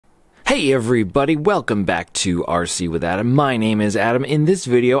Hey everybody, welcome back to RC with Adam. My name is Adam. In this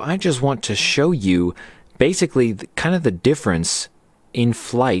video, I just want to show you basically kind of the difference in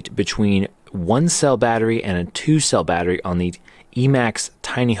flight between one cell battery and a 2-cell battery on the Emax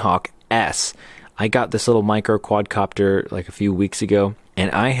TinyHawk S. I got this little micro quadcopter like a few weeks ago, and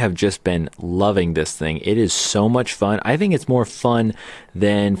I have just been loving this thing. It is so much fun. I think it's more fun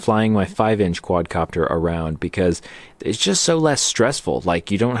than flying my 5-inch quadcopter around because it's just so less stressful. Like,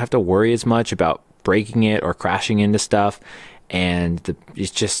 you don't have to worry as much about breaking it or crashing into stuff, and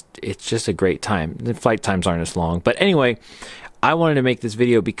it's just a great time. The flight times aren't as long. But anyway, I wanted to make this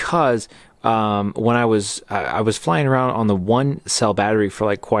video because when I was flying around on the 1-cell battery for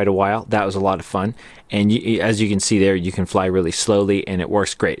like quite a while. That was a lot of fun, and as you can see there, you can fly really slowly and it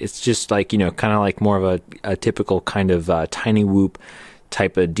works great. It's just like, you know, kind of like more of a typical kind of tiny whoop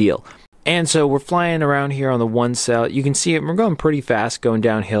type of deal. And so we're flying around here on the 1-cell. You can see it, we're going pretty fast going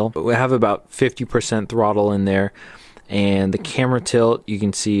downhill, but we have about 50% throttle in there, and the camera tilt you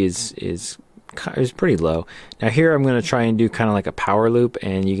can see is pretty low. Now here I'm going to try and do kind of like a power loop,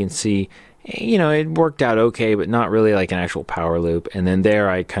 and you can see, you know, it worked out okay, but not really like an actual power loop. And then there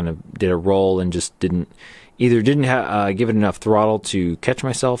I kind of did a roll and just didn't give it enough throttle to catch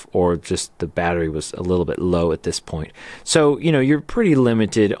myself, or just the battery was a little bit low at this point. So, you know, you're pretty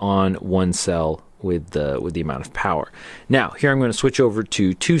limited on 1-cell with the amount of power. Now here I'm going to switch over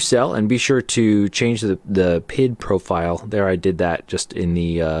to 2-cell, and be sure to change the PID profile. There I did that just in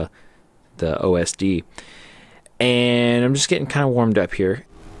the OSD, and I'm just getting kind of warmed up here.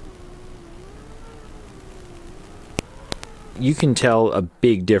 You can tell a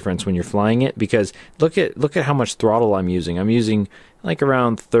big difference when you're flying it, because look at how much throttle I'm using. I'm using like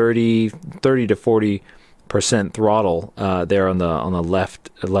around 30 to 40% throttle there on the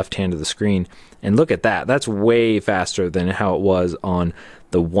left hand of the screen, and look at that. That's way faster than how it was on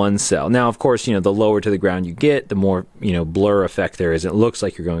the 1-cell. Now, of course, you know, the lower to the ground you get, the more, you know, blur effect there is. It looks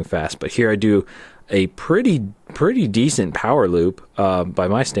like you're going fast, but here I do a pretty decent power loop by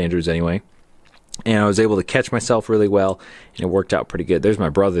my standards anyway. And I was able to catch myself really well, and it worked out pretty good. There's my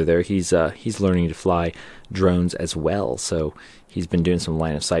brother there. He's learning to fly drones as well, so he's been doing some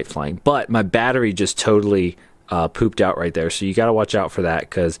line of sight flying. But my battery just totally pooped out right there, so you got to watch out for that,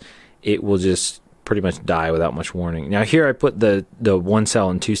 because it will just pretty much die without much warning. Now here I put the 1-cell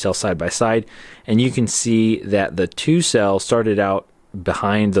and 2-cell side by side, and you can see that the 2-cell started out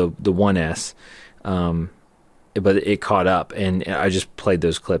behind the 1S, but it caught up, and I just played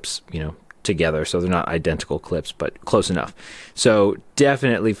those clips, you know, together, so they're not identical clips, but close enough. So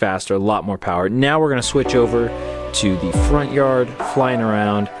definitely faster, a lot more power. Now we're going to switch over to the front yard, flying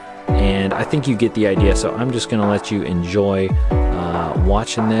around, and I think you get the idea, so I'm just going to let you enjoy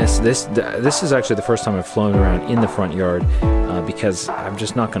watching this. This is actually the first time I've flown around in the front yard, because I'm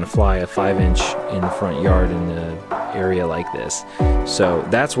just not going to fly a 5-inch in the front yard in an area like this. So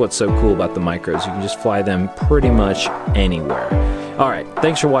that's what's so cool about the micros. You can just fly them pretty much anywhere. Alright,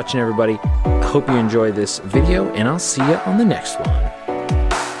 thanks for watching everybody. I hope you enjoyed this video, and I'll see you on the next one.